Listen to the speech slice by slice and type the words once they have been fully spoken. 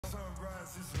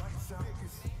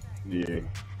Yeah,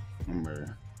 I'm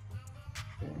ready.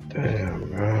 Damn,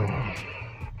 bro.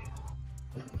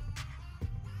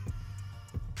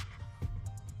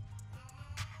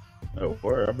 Oh,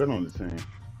 word, I've been on the team.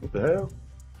 What the hell?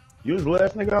 You was the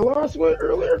last nigga I lost with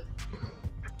earlier?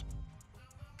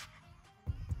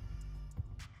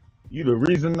 You the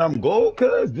reason I'm gold,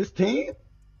 cuz? This team?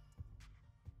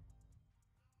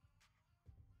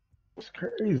 It's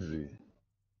crazy.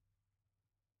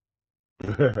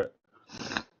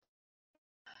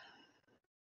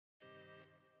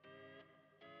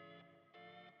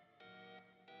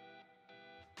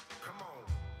 Come on,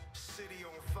 city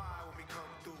on fire when we come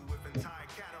through with entire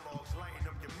catalogs lighting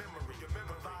up your memory.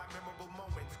 Provide memorable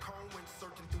moments, combing,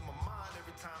 searching through my mind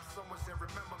every time someone said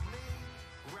remember me.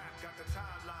 Rap got the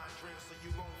timeline drink so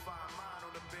you won't find mine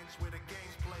on the bench where the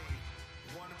game's played.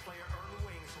 One player earned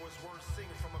wings, so it's worth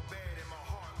singing from a bed in my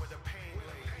heart where the pain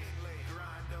lay.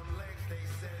 Grind them legs, they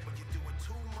said, but you do it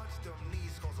too much, them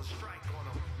knees cause a strike on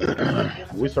them.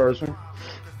 We searching.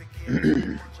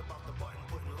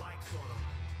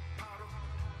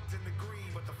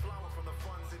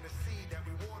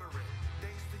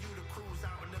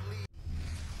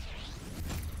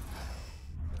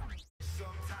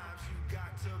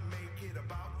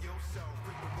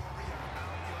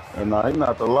 Nah, he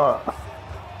not the lot.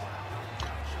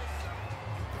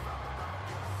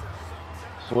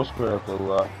 Switch craft a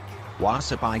lot.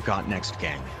 Wasp, I got next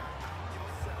gang.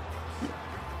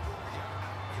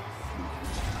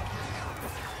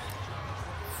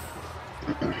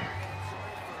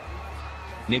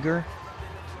 Nigger?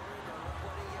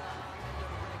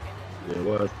 It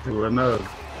was to another.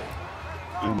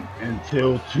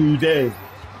 Until today.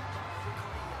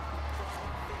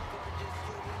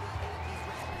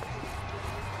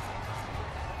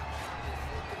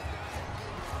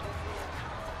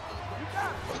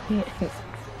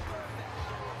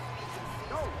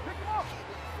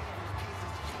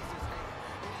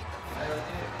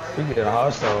 He get a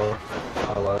hostile.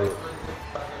 I like it.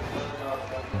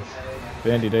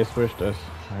 Bendy, they switched us.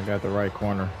 I got the right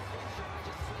corner.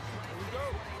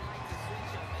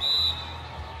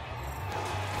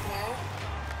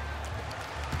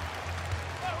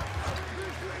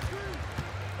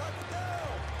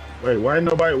 Wait, why ain't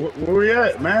nobody? Where we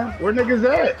at, man? Where niggas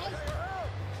at?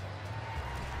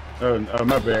 Oh,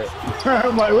 my bad.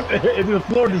 I'm like, what the hell? The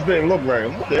floor just didn't look right.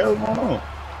 What the hell is going on?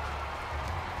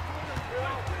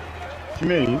 What you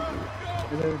mean?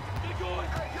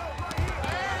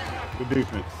 Good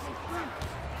defense.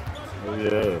 Oh,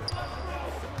 yeah.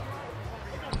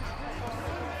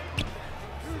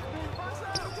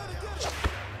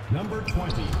 Number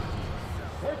 20.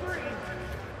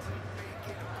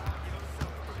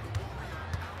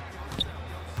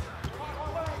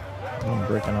 I'm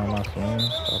breaking on my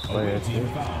swings. I'll play it too.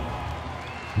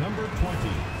 Number 20.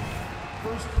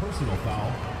 First personal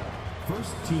foul.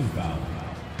 First team foul.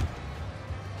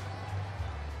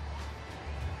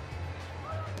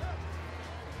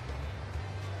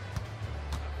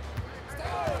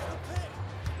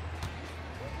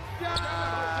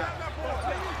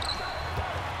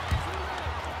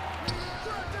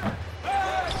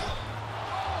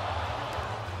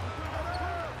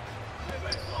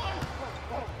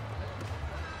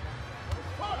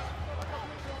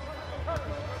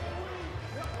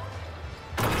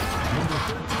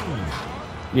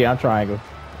 Yeah, I'm triangle.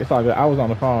 It's all good. I was on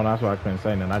the phone, that's why I couldn't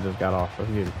say nothing. I just got off.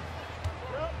 Let's get it.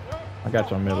 I got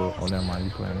your middle. Oh, never mind.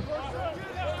 You playing it.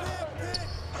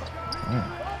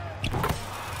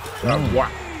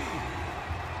 What?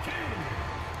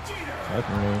 That's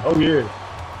me. Oh, yeah.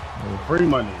 Free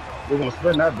money. We're going to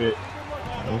spend that bit.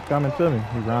 He's coming to me.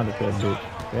 He rounded that bitch.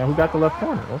 Yeah, who got the left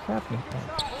corner? What's happening?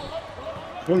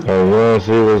 Oh, you wanna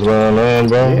see what's going on,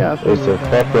 bro? Yeah, it's a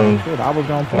fucking. I was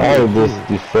gonna play. I was just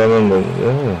defending the.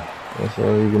 Yeah, that's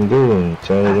all you can do. And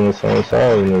change in the same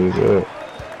side, you know, you good.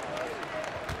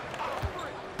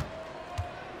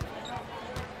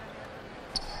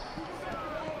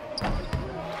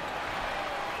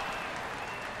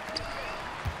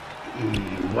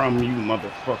 Rum, you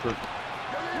motherfucker.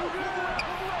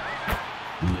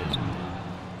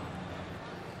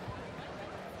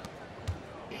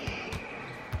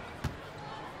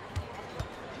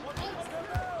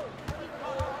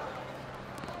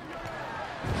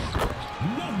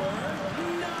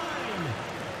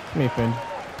 Me, Finn.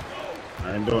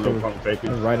 I ain't doing no pump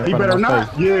faking. Right in He front better of my not.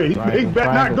 face. Yeah, he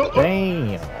better not go. Damn.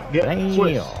 Yeah, Damn.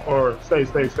 switch. Or stay.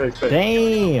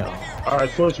 Damn. All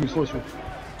right, switch me.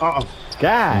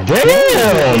 God.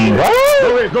 Damn, bro.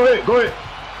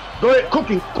 Go ahead.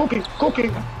 Cooking.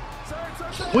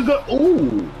 What's the?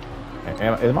 Ooh.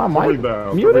 Is my mic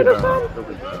Rebound. muted or something?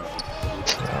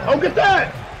 Oh, get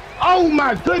that. Oh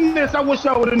my goodness! I wish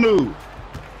I would have knew.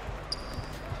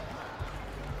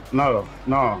 No.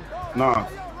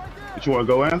 But you want to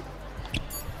go in?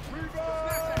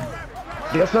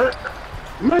 Yes, sir.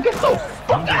 Man, get the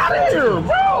fuck out of here,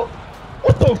 bro!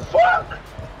 What the fuck?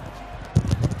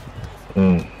 2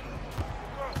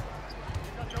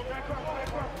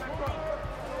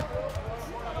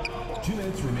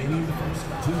 minutes remaining in the first.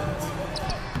 2 minutes.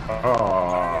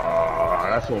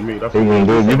 That's on me. That's You on can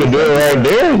do, me. you can do it right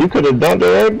there. You could have dunked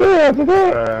it right there after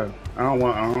that. I don't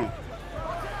want.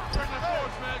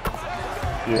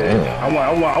 Damn.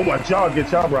 I want y'all to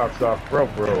get y'all rocks off, bro.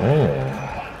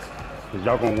 Damn. Cause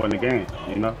y'all gonna win the game,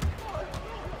 you know.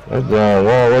 That's John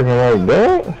Wall working like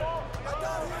that.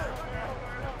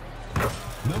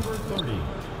 Number 30.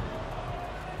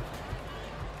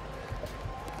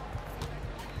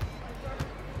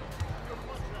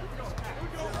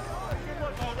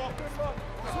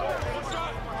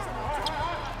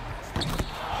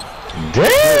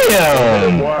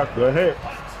 Damn. Boy, go ahead.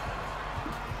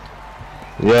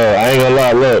 Yo, I ain't gonna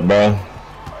lie, look, bro.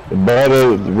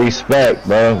 Brother, respect,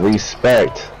 bro.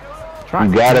 Respect.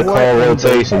 You gotta call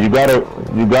rotation. You gotta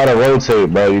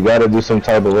rotate, bro. You gotta do some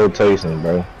type of rotation,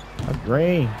 bro. That's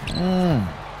green. I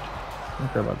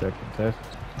don't care about that contest.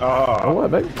 Oh,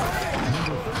 what, baby?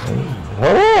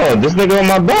 Hold on, this nigga on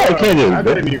my back. Can't I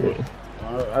just. didn't even.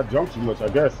 I jumped too much, I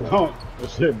guess.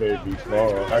 Shit, baby.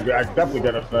 I definitely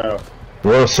got a foul.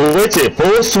 Well, switch it.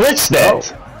 Full switch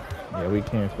that. Yeah, we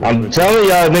can't. I'm telling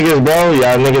y'all niggas, bro.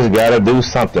 Y'all niggas gotta do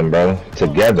something, bro.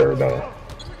 Together, though.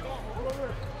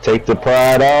 Take the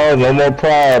pride off. No more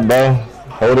pride, bro.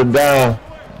 Hold it down.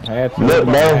 Had to, look,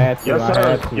 bro. Yes,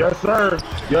 sir. Yes, sir.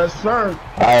 Yes, sir.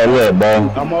 All right, look, bro.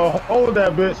 I'm gonna hold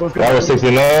that bitch. So that was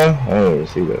 69. I didn't even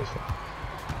see that shit.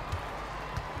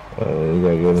 You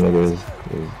gotta give niggas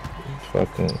his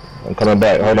fucking. I'm coming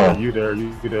back. Hold on. You there?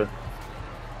 You there?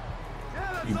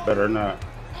 You better not.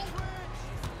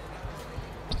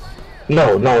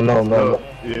 No.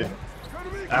 Yeah.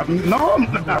 I'm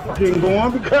not fucking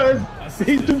going because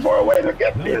he's too far away to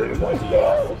get there. It's like,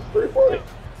 3 points.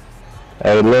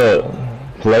 Hey, look.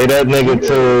 Play that nigga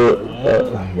to.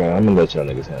 Man, I'm gonna let y'all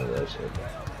niggas handle that shit.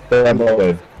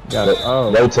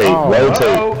 Rotate.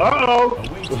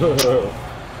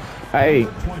 Hey,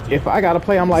 if I gotta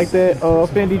play him like that,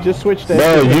 Fendi, just switch that.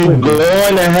 Bro, you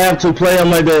going to have to play him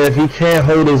like that if he can't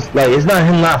hold his. Like, it's not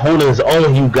him not holding his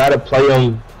own. You gotta play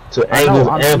him to angles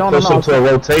and push him to a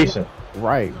rotation.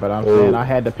 Right, but I'm saying I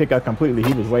had to pick up completely.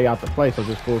 He was way out the play, so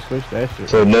just full switch that shit.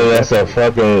 So no, that's a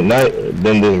fucking night.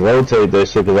 Then just rotate that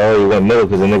shit because I already went middle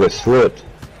because the nigga slipped.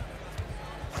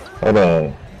 Hold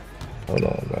on, bro.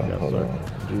 Hold on.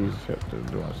 Jeez,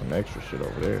 doing some extra shit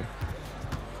over there.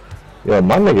 Yo,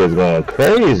 my nigga's going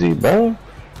crazy, bro.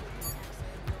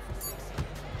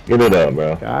 Get it up,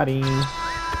 bro. Got him.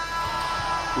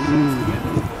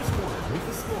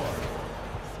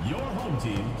 Your home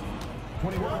team,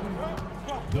 21.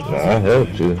 Nah, I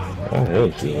helped you,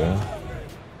 man.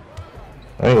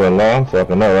 I ain't gonna lie, I'm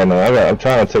fucking up right now. I'm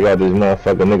trying to take out these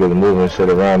motherfucking niggas moving shit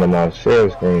around on my share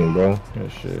screen, bro.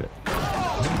 Good shit.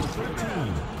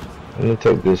 Let me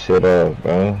take this shit off,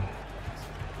 bro.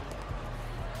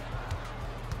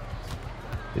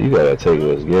 You gotta take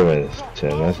what's given,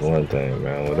 Tim. That's one thing,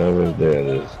 man. Whatever's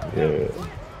there, just give it.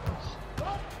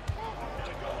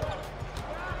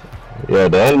 Yeah,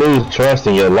 don't lose trust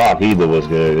in your lock either was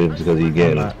good. It's because he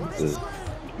getting it.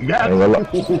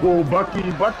 Bucky.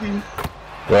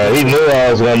 Well, he knew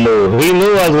I was gonna move. He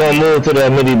knew I was gonna move to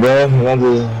that midi, bro. I'm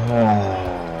just.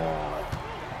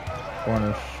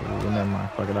 Corner shoot. Never mind.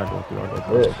 Fuck it. I go through.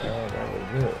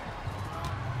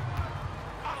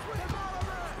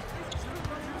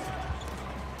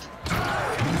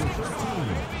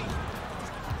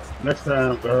 Next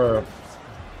time,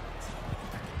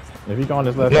 if he going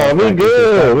this left, no, we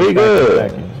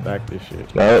good. Stack this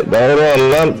shit. No,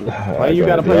 Why you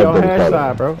gotta play your hash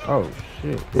side, bro? Oh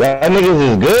shit. Yeah, that niggas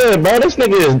is good, bro. This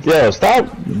nigga is stop.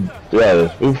 Yeah,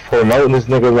 we promoting this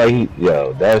nigga like he.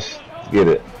 Yo, that's get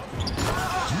it.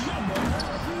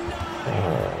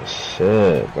 Oh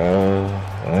shit, bro.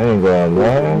 I ain't gonna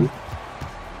lie.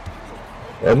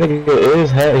 That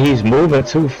nigga he's moving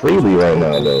too freely right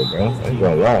now, though, bro. I ain't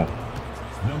gonna lie.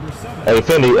 Hey,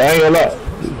 Fendi, I ain't gonna lie.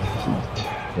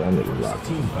 That nigga locked.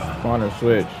 Corner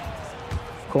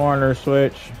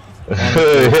switch.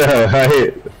 Yeah,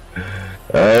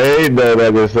 I ain't know what I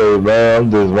can say, man. I'm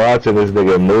just watching this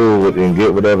nigga move and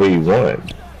get whatever he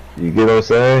wants. You get what I'm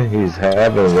saying? He's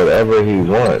having whatever he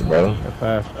wants, bro. So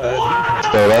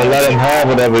don't let him have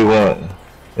whatever he wants.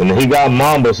 And he got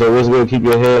Mamba, so what's gonna keep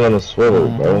your head on the swivel,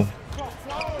 bro?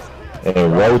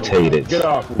 and rotate it. Get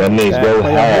off. That means That go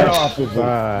play Get hash. off of him.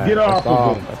 Side. Get off That's of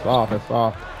off. him. That's off. That's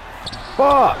off.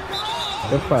 Fuck.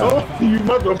 Good foul. Oh, you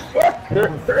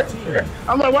motherfucker.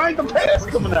 I'm like, why ain't the pass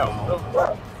coming out? The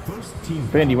fuck? First team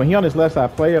Fendi, when he on his left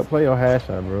side, play your hash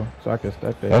shot, bro, so I can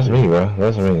step there. That's me, bro.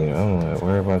 That's me. I don't want to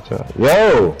worry about y'all.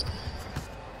 Yo!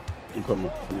 You come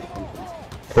on.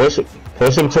 Push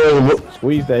him towards the...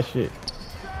 Squeeze that shit.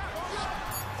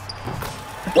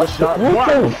 What shot? What What?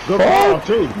 the Good ball,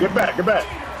 too. Get back, get back.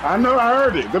 I know, I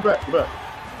heard it. Get back, get back.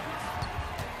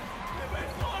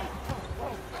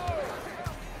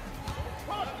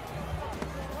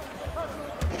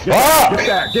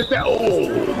 Get that.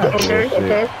 Oh, okay,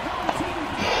 okay.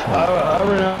 I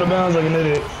ran out of bounds like an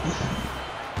idiot.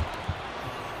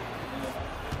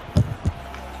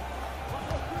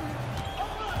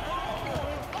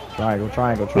 Triangle.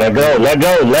 Let go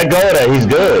of that. He's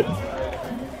good.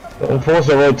 Don't force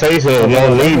the rotation if we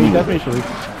don't need you. That's me, Sharif.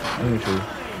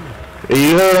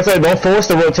 You heard what I said? Don't force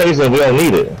the rotation if we don't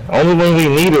need it. Only when we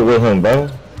need it with him, bro.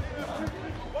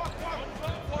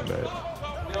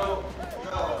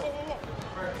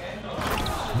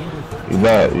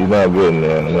 You're not good,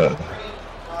 man. Look.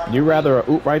 You rather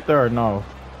a oop right there or no?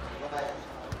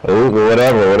 Oop or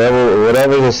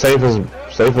whatever is the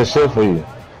safest shit for you.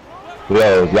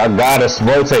 Yo, y'all gotta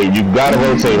rotate. You gotta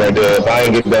rotate right there. If I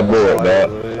ain't get that board,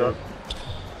 dog.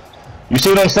 You see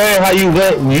what I'm saying? How you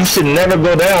went? You should never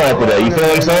go down after that. You feel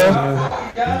what I'm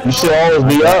saying? You should always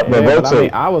be up, but rotate. I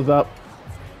mean, I was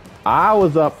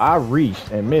up. I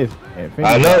reached and missed. And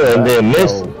I know, and then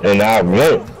missed, and I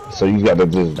went. So you got to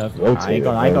just rotate.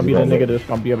 I ain't gonna be the nigga that's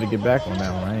gonna be able to get back on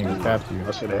that one. I ain't gonna capture you.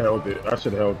 I should have held it.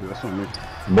 That's on me.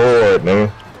 Board,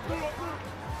 man.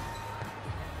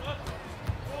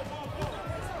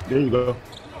 There you go.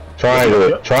 Triangle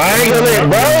it,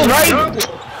 bro. Right?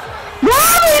 What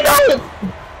are you doing?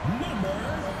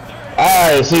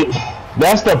 Alright, see,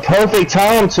 that's the perfect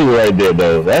time to right there,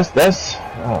 though. That's.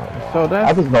 So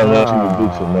that's. I just don't want you to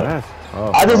do too much.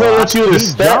 Oh, I just don't want you to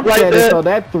step like that. So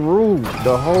that threw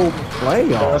the whole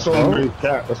play off. That's on me.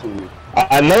 Cap. That's on me.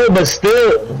 I know, but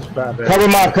still, cover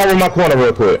my corner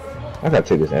real quick. I gotta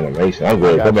take this animation. I'm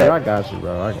good. Go back. I got you,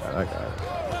 bro. I got it.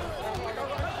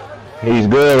 He's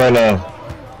good right now.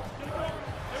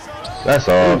 That's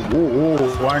all.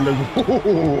 Wind up.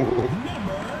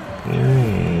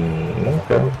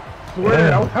 Okay.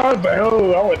 Swear, I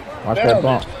was Watch that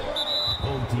bump.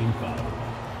 Home team foul.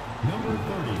 Number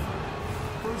 30.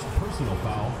 First personal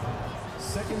foul.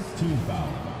 Second team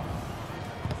foul.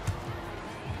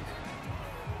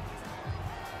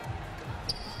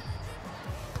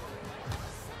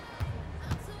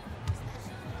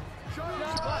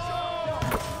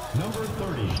 Number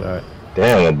 30. Shot.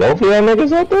 Damn, both of y'all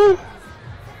niggas out there?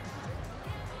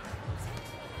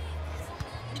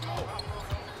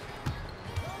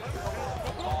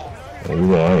 You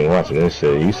know, I ain't watching this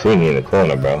shit. You see me in the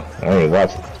corner, bro. I ain't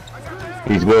watching.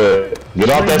 He's good. Get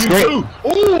off that screen.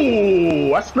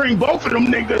 Ooh, I screened both of them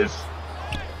niggas.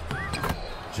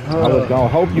 I was gonna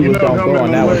hope you was gonna go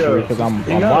on that one, Sharif, because I'm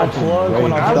watching.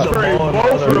 I screened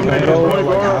both of them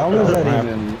niggas. How was that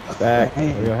even? Back,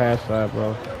 your hash side,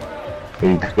 bro.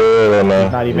 He's good right now.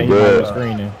 Not even He's good.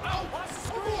 screening.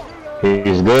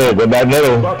 He's good. Go back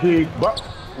middle. Bucky,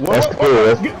 That's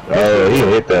cool. He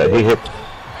hit that. He hit.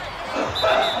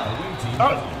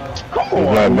 Come He's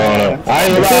not on, going up. I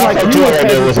ain't gonna lie. I fucked you up right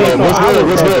there. What's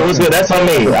good? That's on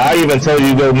me. I even told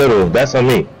you to go middle. That's on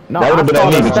me. No, That would have been I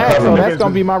on saw me, the but you stats, covered so me. that's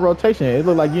gonna be my rotation. It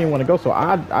looked like you didn't want to go, so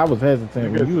I was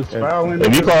hesitant when you was hesitant.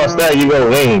 If you call stat, you go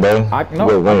wing, bro.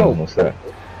 No, You go I know. wing on stat.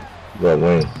 You go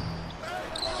wing.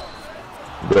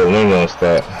 You go wing on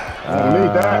stat. I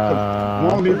need that.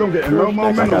 Won't need them getting no I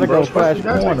momentum, gotta bro. go flash Especially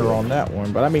that corner nigga. on that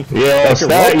one, but I mean, Yeah, on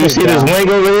stat, you see this wing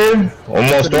over here? On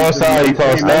my strong side, you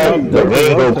call stat. The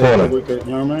wing go corner.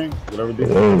 You know what I mean? Whatever The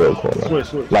they wing go corner.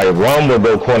 Switch. Like Rum will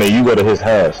go corner, you go to his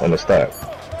house on the stat.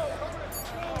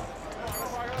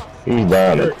 He's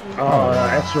down it.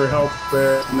 Extra help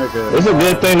there, nigga. It's a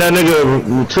good thing that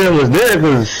nigga Trim was there,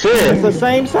 cause shit. it's the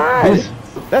same size.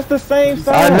 That's the same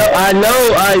size. I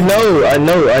know.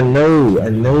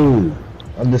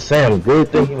 I'm just saying, good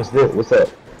thing he was there. What's up?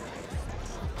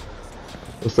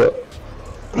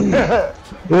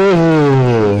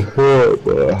 Good,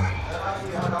 bro.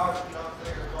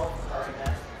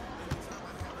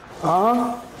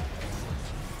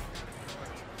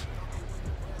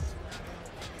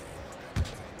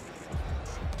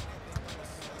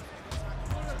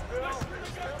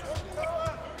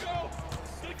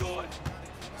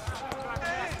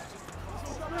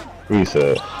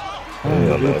 Reset.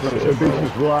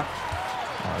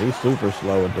 He's super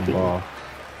slow with the ball.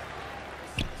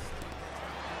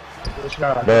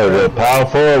 shot. Bro, the power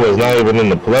forward was not even in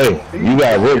the play. You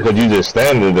got ripped because you just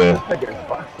standing there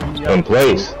in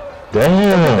place.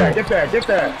 Damn. Get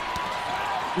that.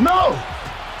 No!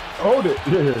 Hold it.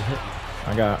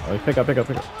 I got. Pick up.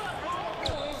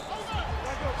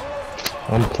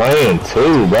 I'm playing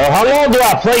 2, bro. How long do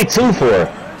I play 2 for?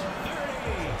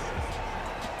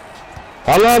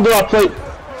 How long do I play?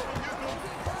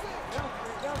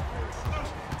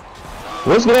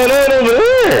 What's going on over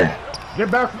there?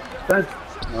 Get back.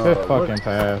 Good fucking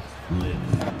pass.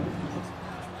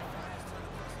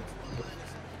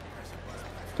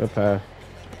 Good pass.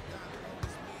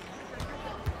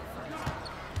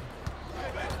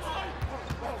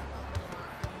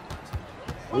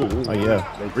 Ooh, Oh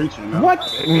yeah. They reaching now. What?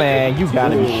 Man, you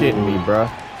gotta be shitting me, bro.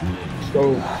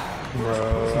 So,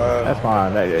 Bro, That's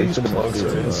fine. these plugs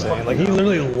are insane. Like, he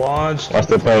literally launched. Watch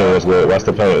the paint, let's go. Watch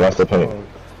the paint.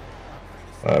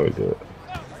 Alright, we good.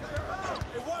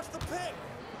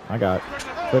 I got.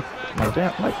 Like,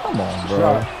 damn, like, come on,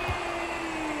 bro.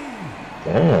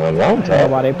 Damn, long I don't know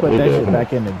time. why they put We that good. shit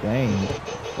back in the game.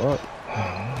 Fuck.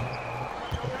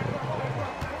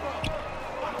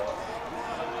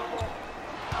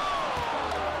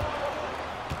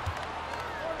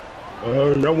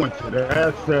 y'all went to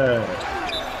that side.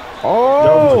 Oh!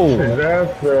 Y'all went to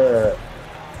that side.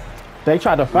 They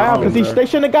tried to foul because man. they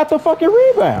shouldn't have got the fucking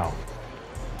rebound.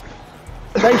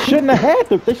 They shouldn't have had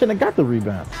the. They shouldn't have got the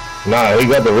rebound. Nah, he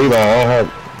got the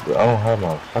rebound. I don't have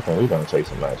my fucking rebound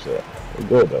chasing match yet. We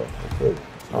good though. It's good.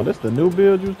 Oh, this the new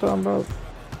build you was talking about?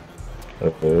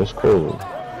 It's cool.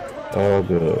 All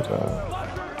good, though.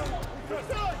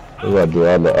 We gotta do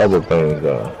all the other things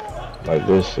though. Like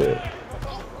this shit.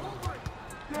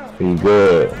 He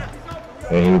good.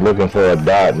 And he's looking for a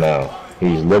dot now.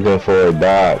 He's looking for a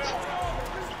dot.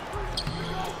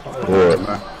 Good.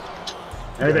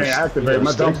 They didn't activate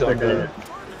my dump stick.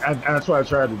 That's what I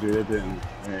tried to do. It didn't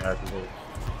activate.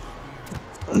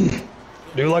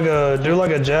 Do like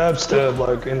a jab step,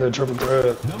 like in the triple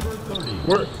threat. Number 30.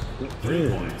 What? 3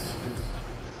 points.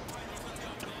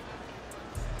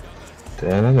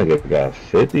 Damn, that nigga got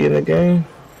 50 in the game?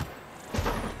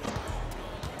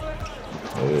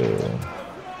 Yeah.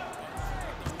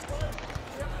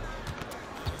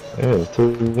 Yeah, it's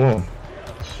 2-1.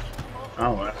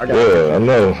 I got Yeah, I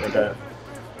know.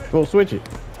 Go switch it.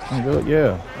 I'm good.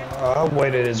 Yeah. I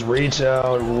waited his reach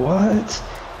out. What?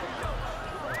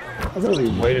 I really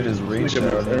waited his reach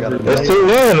out. They got it. It's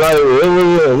 2-1. Like,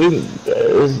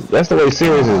 that's the way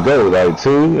series go. Like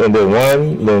 2, and then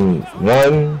 1, then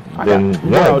 1, then 1.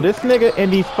 Bro, this nigga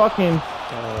and these fucking.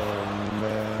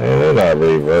 Man, they're not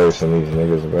reversing these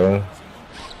niggas, bro.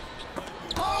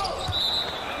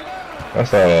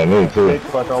 That's all I need, too.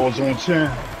 Like I was on 10.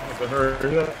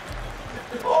 Hurry up.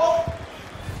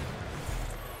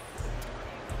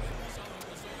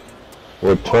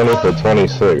 We're 20 for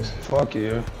 26. Fuck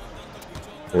you.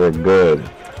 We're good.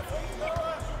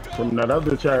 From that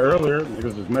other chat earlier,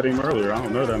 because just met him earlier. I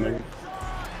don't know that nigga.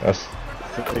 That's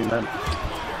Seen that.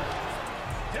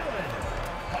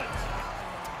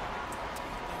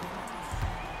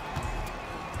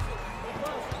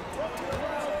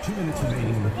 2 minutes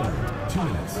remaining in the third. 2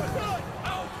 minutes.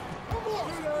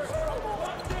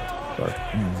 Sorry.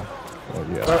 Oh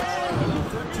yeah. Number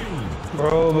 13.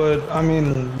 Bro, but I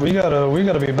mean, we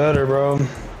gotta be better, bro.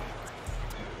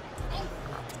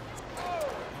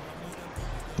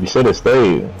 you should have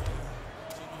stayed.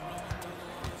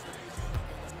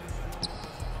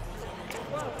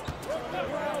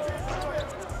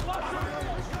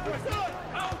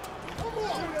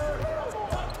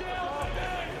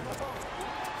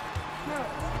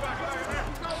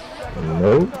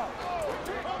 Nope.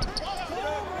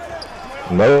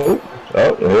 Nope.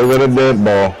 Oh, here with a dead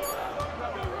ball.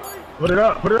 Put it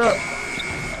up. Put it up.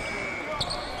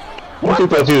 What you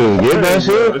thought you was getting that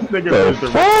shit? This nigga The is the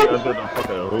fuck?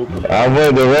 fucking hoop. I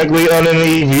went directly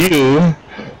underneath you.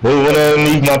 They went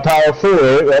underneath my power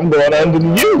forward. I'm going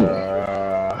under you.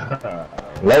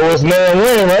 Lowest man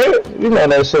win, right? You know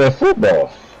that shit in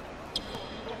football.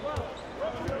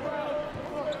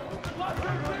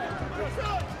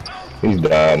 He's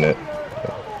dying it.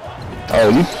 Oh,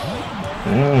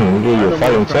 you give you a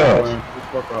fighting chance.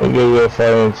 He give you a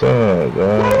fighting chance, You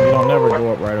man. don't never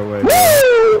go up right away. Bro.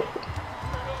 Woo!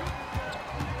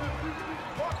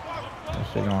 That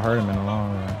shit gonna hurt him in the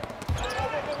long run.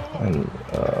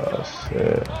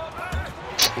 Shit.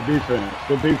 Good defense.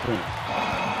 Good defense.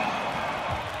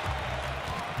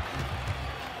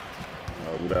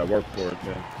 We gotta work for it,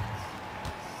 man.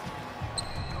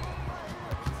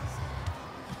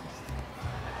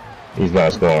 He's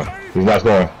not scoring. He's not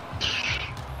scoring.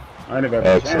 I ain't got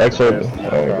X, X,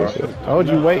 Told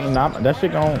you waiting. That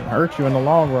shit gonna hurt you in the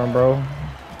long run, bro.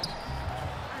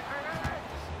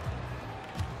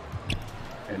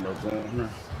 Ain't no going here.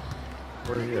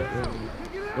 Where he at?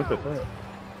 What the fuck?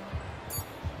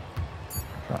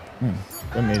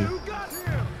 Good meeting.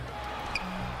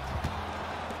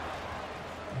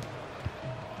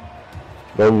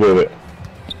 Go with it.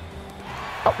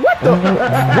 What the?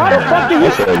 Why the fuck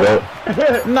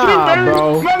did you? Nah,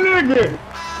 bro. My nigga.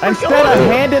 Instead of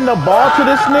handing the ball to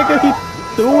this nigga, he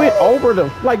threw it over the.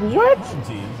 Like what?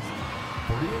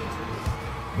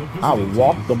 I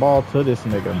walked the ball to this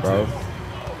nigga, bro.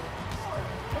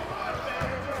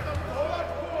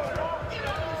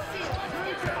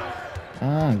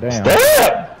 Damn.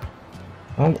 Stop!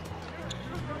 I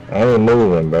ain't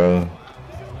moving, bro.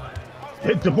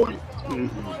 Hit the boy.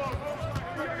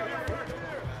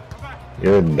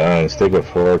 You're done. Stick a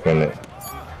fork in it.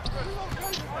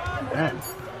 Damn.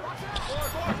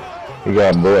 You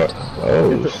got booked. Oh,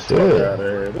 Get the fuck shit. out of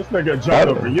here. This nigga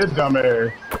jumped over your dumb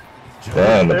ass.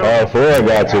 Damn, the power 4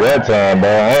 got you that time, bro.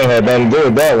 I ain't had nothing to do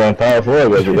with that one. Power 4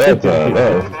 got you that time,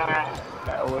 bro.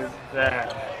 That was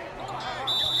that.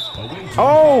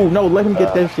 Oh no! Let him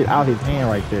get that shit out his hand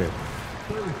right there.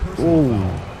 Ooh.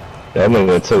 That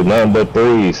nigga took nothing but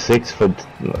 3, 6 for.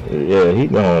 Yeah, he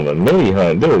going a mini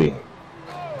hunt, dude. He?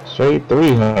 Straight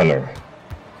 300.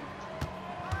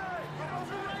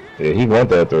 Yeah, he want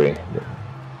that 3.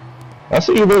 I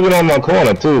see you looking on my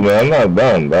corner too, man. I'm not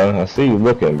done, bro. I see you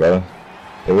looking, bro.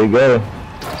 Here we go.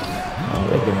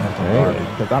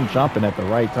 Because I'm jumping at the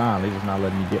right time. They just not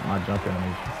letting me get my jump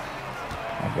animation.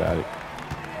 I got it.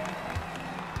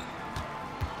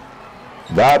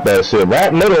 Got that shit.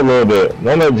 Right middle a little bit.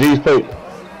 Don't let G's play.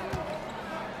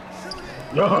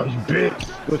 Yo, you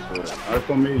bitch. Good for it. That's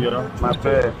for me, yo. My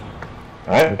bad.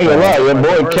 I ain't gonna lie, your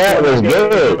boy Cat was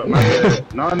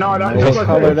good. No, that's What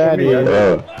color that is?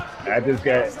 I just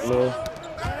got a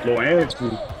little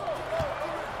antsy.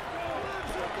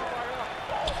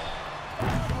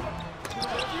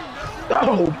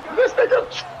 Oh, this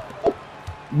nigga.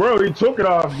 Bro, he took it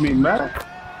off me, man.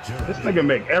 This nigga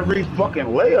make every fucking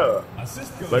layup.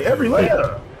 Like every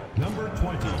layup. Number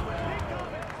 20.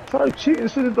 Probably cheating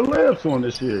shit at the layups on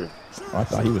this year. Oh, I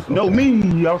thought he was. No,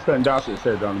 me. I was cutting down shit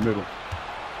set down the middle.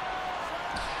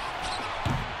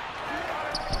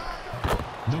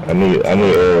 I need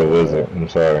Aerial Wizard. I'm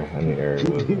sorry. I need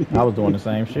Aerial Wizard. I was doing the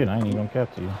same shit. I ain't even gonna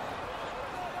capture you.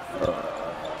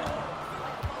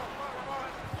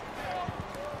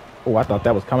 Oh, I thought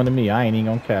that was coming to me. I ain't even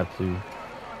gonna capture you.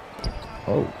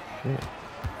 Oh shit.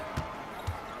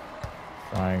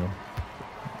 Triangle.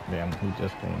 Damn, he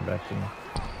just came back to me.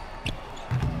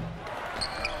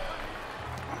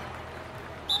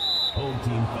 Home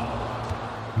team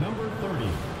foul. Number 30.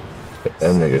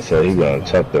 That nigga said he gonna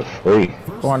chuck the free.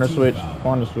 Corner switch.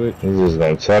 Corner switch. He's just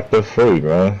gonna chuck the free,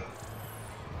 bro.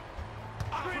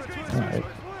 Alright.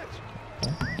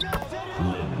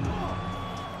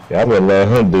 Y'all been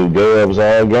letting him do go-ups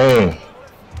all game.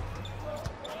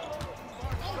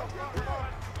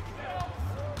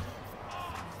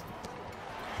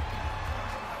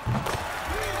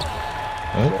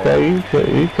 Okay,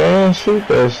 you can shoot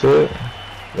that shit.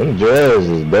 Them jazz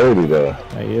is dirty though.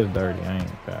 Hey, he is dirty. I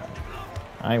ain't bad.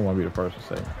 I ain't want to be the first to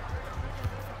say it.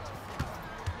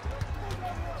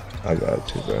 I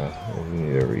got you, bro. You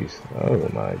need a reason. Oh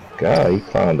my god, he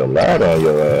climbed the ladder on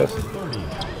your ass.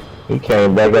 He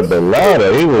came back up the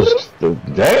ladder. He was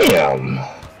damn.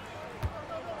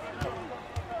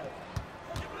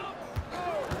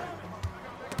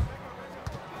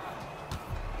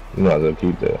 You might as well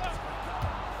keep that.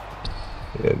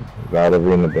 Yeah, got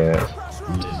over in the bench.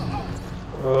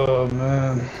 Oh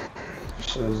man,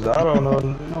 says I don't know.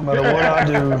 No matter what I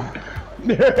do,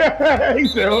 He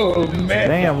said, "Oh man."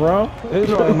 Damn, bro. it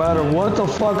don't matter what the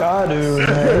fuck I do. Man,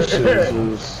 this shit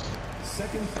is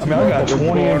I mean, I got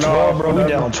 20 and 12, bro. We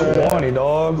down 20,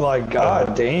 dog. Like,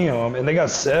 god damn, and they got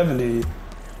 70.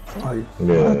 Like,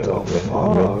 Yeah, what the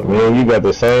fuck? me and you got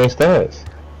the same stats,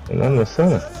 and I'm the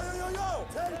same.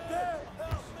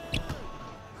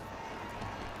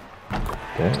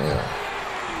 Damn.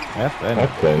 That's that.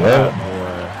 Okay, man.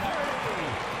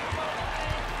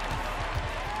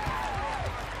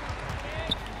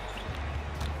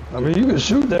 I mean, you can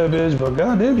shoot that bitch, but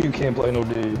goddamn, you can't play no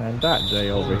D. Man, Dot J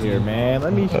over here, man.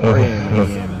 Let me spray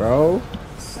him in, bro.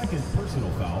 Second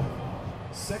personal foul.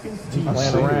 Second team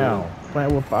Playing around.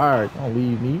 Playing with fire. Don't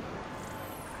leave me.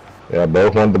 Yeah,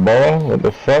 both want the ball. What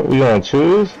the fuck? We gonna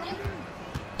choose?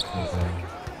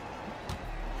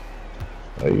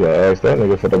 Oh, you gotta ask that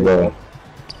nigga for the ball.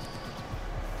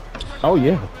 Oh,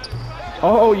 yeah.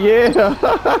 Oh, yeah.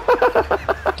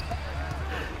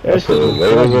 That's a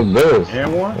layers of this.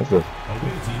 And one? That's a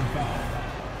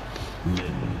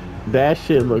That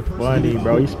shit look funny,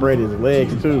 bro. He spread his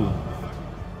legs too.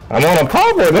 I'm on a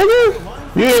popper,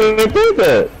 nigga. You didn't think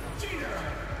that.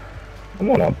 I'm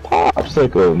on a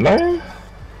popsicle, man.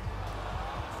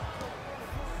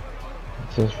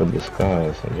 Just for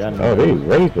disguise. Yeah, Oh, they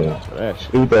raping. That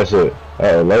shit. Shoot that shit.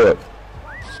 Oh, lay up.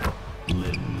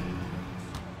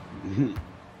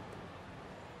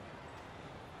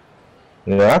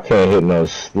 Yeah, I can't hit no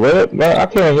slip, bro. I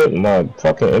can't hit my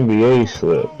fucking NBA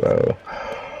slip, bro.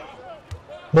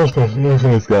 This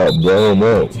thing's got blown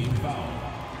up. Team foul.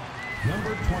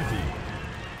 Number 20.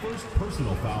 First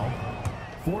personal foul.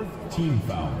 Fourth team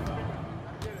foul.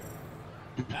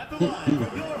 At the line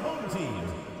for your home team.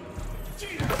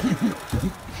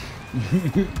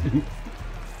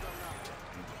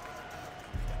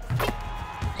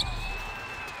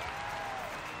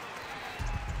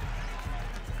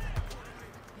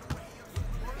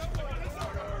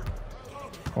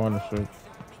 Corner shoot.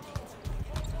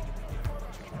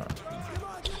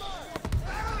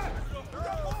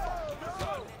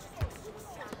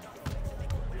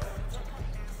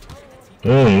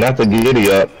 Not the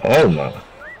giddy up. Oh my.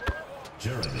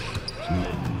 Jeremy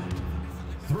Lin.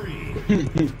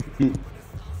 3.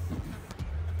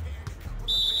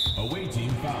 Away team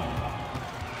foul.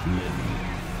 Lin.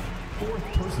 Fourth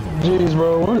personal foul. Jeez,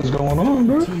 bro, what is going on,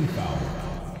 bro? Team foul.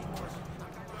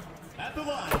 At the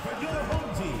line for your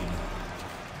home team.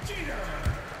 Jeter.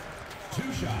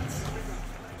 2 shots.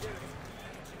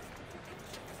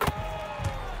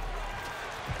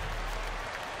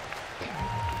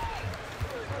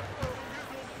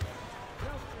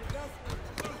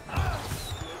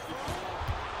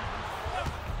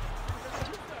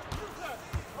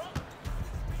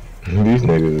 These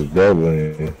niggas is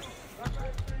doubling.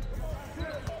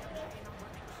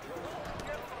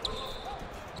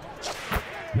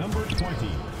 Number 20.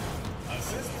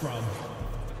 Assist from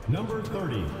number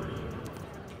 30.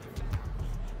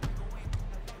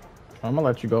 I'm gonna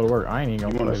let you go to work. I ain't even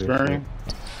You gonna want play to this screen?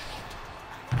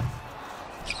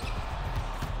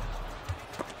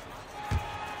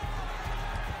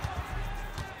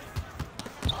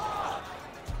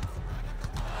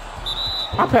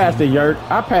 I passed it, Yurt.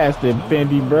 I passed it,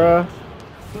 Fendi, bruh.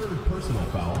 Third personal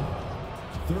foul.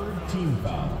 Third team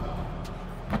foul.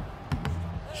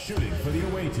 Shooting for the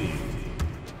away team.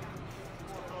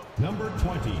 Number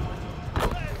 20.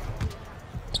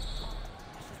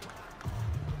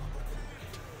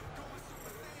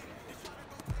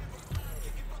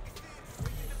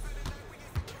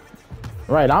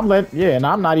 Right, and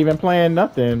I'm not even playing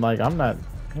nothing. Like, I'm not,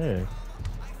 yeah.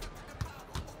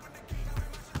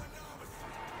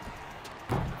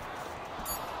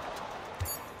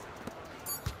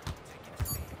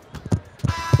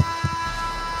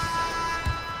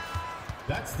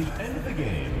 That's the end of the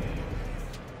game.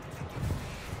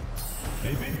 A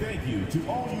big thank you to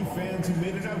all you fans who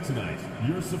made it out tonight.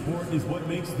 Your support is what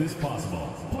makes this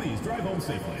possible. Please drive home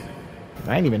safely.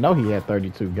 I didn't even know he had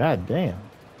 32. God damn.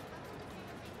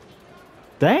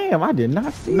 Damn, I did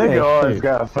not see that Nigga always shit.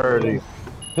 got 30.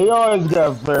 He always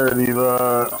got 30,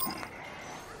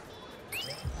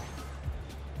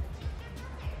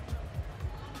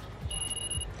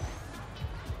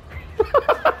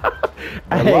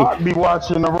 Hey, Lock be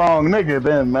watching the wrong nigga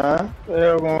then, man. What the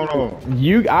hell going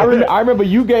on? I remember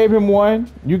you gave him one.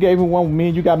 You gave him one. Me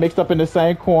and you got mixed up in the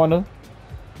same corner.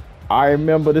 I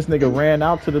remember this nigga ran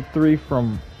out to the 3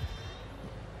 from.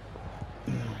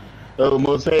 Oh,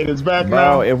 Mercedes back Bro,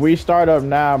 now? if we start up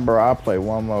now, bro, I'll play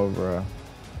one more, bro.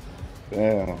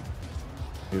 Damn.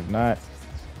 If not,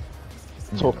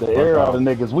 Took the air out of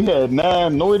niggas. We had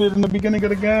 9 noited in the beginning of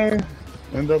the game.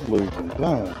 End up losing.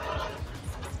 Damn.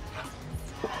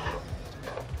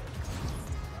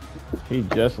 he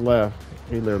just left.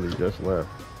 He literally just left.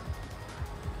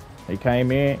 He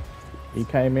came in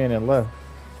and left.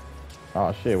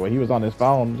 Oh shit! Well, he was on his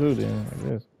phone too. Then I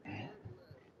guess.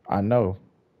 I know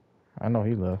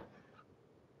he left.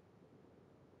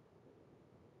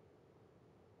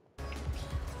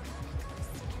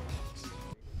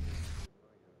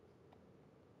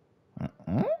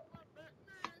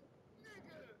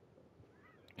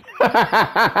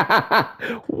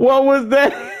 What was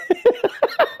that?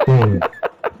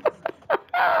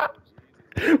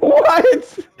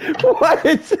 What?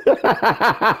 What?